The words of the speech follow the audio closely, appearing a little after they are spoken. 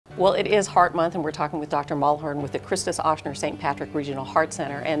Well, it is Heart Month, and we're talking with Dr. Mulhearn with the Christus Ochsner St. Patrick Regional Heart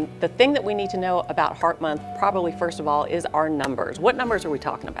Center. And the thing that we need to know about Heart Month, probably first of all, is our numbers. What numbers are we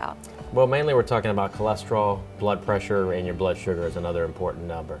talking about? Well, mainly we're talking about cholesterol, blood pressure, and your blood sugar is another important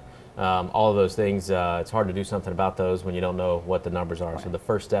number. All of those things, it's hard to do something about those when you don't know what the numbers are. Right. So the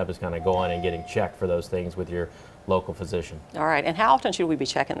first step is kind of going and getting checked for those things with your local physician. All right, and how often should we be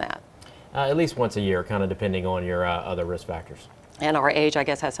checking that? At least once a year, kind of depending on your other risk factors. And our age, I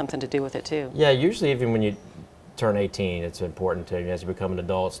guess, has something to do with it too. Yeah, usually even when you turn 18, it's important to, as you become an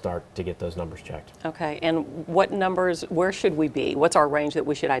adult, start to get those numbers checked. Okay, and what numbers, where should we be? What's our range that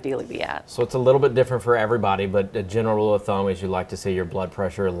we should ideally be at? So it's a little bit different for everybody, but a general rule of thumb is you like to see your blood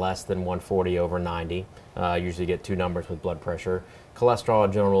pressure less than 140 over 90. Usually get two numbers with blood pressure. Cholesterol,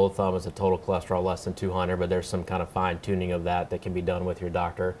 a general rule of thumb, is a total cholesterol less than 200, but there's some kind of fine tuning of that can be done with your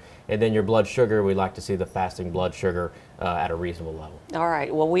doctor. And then your blood sugar, we like to see the fasting blood sugar at a reasonable level. All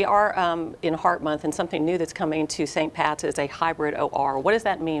right, well, we are in Heart Month, and something new that's coming to St. Pat's is a hybrid OR. What does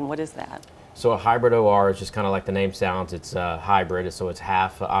that mean? What is that? So a hybrid OR is just kind of like the name sounds. It's hybrid, so it's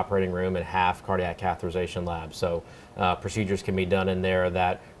half operating room and half cardiac catheterization lab. So procedures can be done in there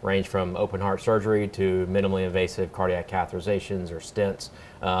that range from open heart surgery to minimally invasive cardiac catheterizations or stents.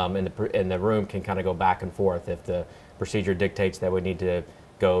 And the room can kind of go back and forth. If the procedure dictates that we need to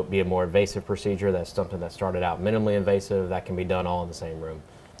be a more invasive procedure, that's something that started out minimally invasive, that can be done all in the same room.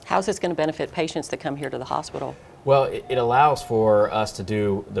 How's this going to benefit patients that come here to the hospital? Well, it allows for us to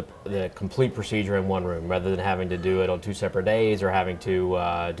do the complete procedure in one room rather than having to do it on two separate days or having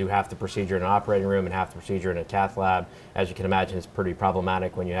to do half the procedure in an operating room and half the procedure in a cath lab. As you can imagine, it's pretty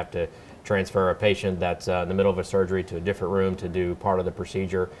problematic when you have to transfer a patient that's in the middle of a surgery to a different room to do part of the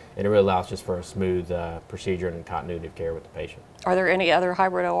procedure, and it really allows just for a smooth procedure and continuity of care with the patient. Are there any other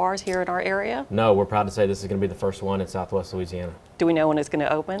hybrid ORs here in our area? No, we're proud to say this is going to be the first one in Southwest Louisiana. Do we know when it's going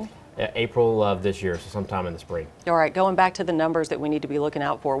to open? April of this year, so sometime in the spring. All right, going back to the numbers that we need to be looking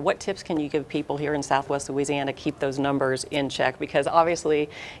out for, what tips can you give people here in Southwest Louisiana to keep those numbers in check? Because obviously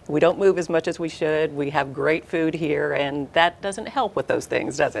we don't move as much as we should. We have great food here, and that doesn't help with those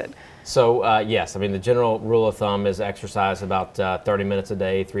things, does it? So yes, I mean the general rule of thumb is exercise about 30 minutes a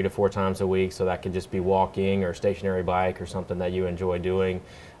day, 3 to 4 times a week. So that could just be walking or stationary bike or something that you enjoy doing.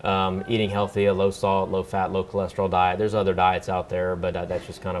 Eating healthy, a low salt, low fat, low cholesterol diet. There's other diets out there, but that's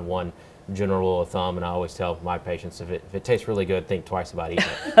just kind of one general rule of thumb, and I always tell my patients if it tastes really good, think twice about eating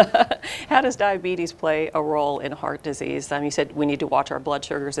it. How does diabetes play a role in heart disease? You said we need to watch our blood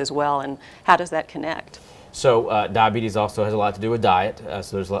sugars as well, and how does that connect? So diabetes also has a lot to do with diet.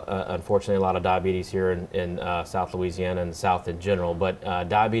 So there's unfortunately a lot of diabetes here in South Louisiana and the South in general, but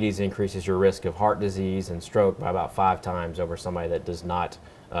diabetes increases your risk of heart disease and stroke by about 5 times over somebody that does not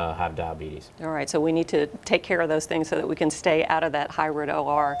have diabetes. All right, so we need to take care of those things so that we can stay out of that hybrid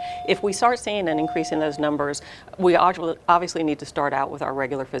OR. If we start seeing an increase in those numbers, we obviously need to start out with our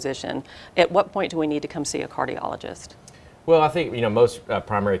regular physician. At what point do we need to come see a cardiologist? Well, I think most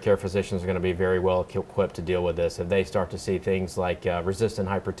primary care physicians are going to be very well equipped to deal with this. If they start to see things like resistant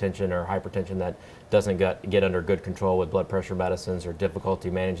hypertension or hypertension that doesn't get under good control with blood pressure medicines or difficulty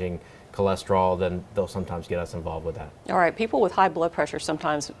managing cholesterol, then they'll sometimes get us involved with that. All right, people with high blood pressure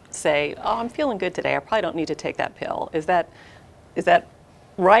sometimes say, "Oh, I'm feeling good today. I probably don't need to take that pill." Is that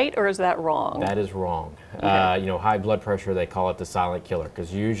right or is that wrong? That is wrong. Okay. High blood pressure, they call it the silent killer,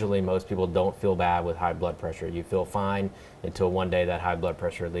 because usually most people don't feel bad with high blood pressure. You feel fine until one day that high blood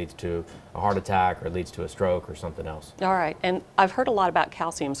pressure leads to a heart attack or leads to a stroke or something else. All right, and I've heard a lot about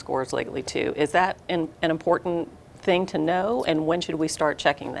calcium scores lately too. Is that an important thing to know, and when should we start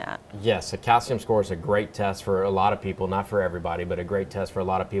checking that? Yes, a calcium score is a great test for a lot of people, not for everybody, but a great test for a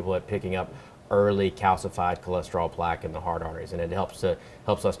lot of people at picking up early calcified cholesterol plaque in the heart arteries, and it helps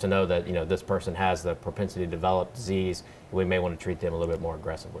us to know that this person has the propensity to develop disease. We may want to treat them a little bit more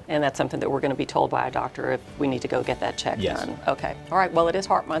aggressively. And that's something that we're going to be told by a doctor if we need to go get that check yes. done. Okay. All right. Well, it is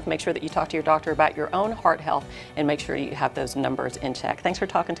Heart Month. Make sure that you talk to your doctor about your own heart health and make sure you have those numbers in check. Thanks for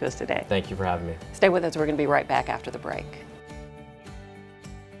talking to us today. Thank you for having me. Stay with us. We're going to be right back after the break.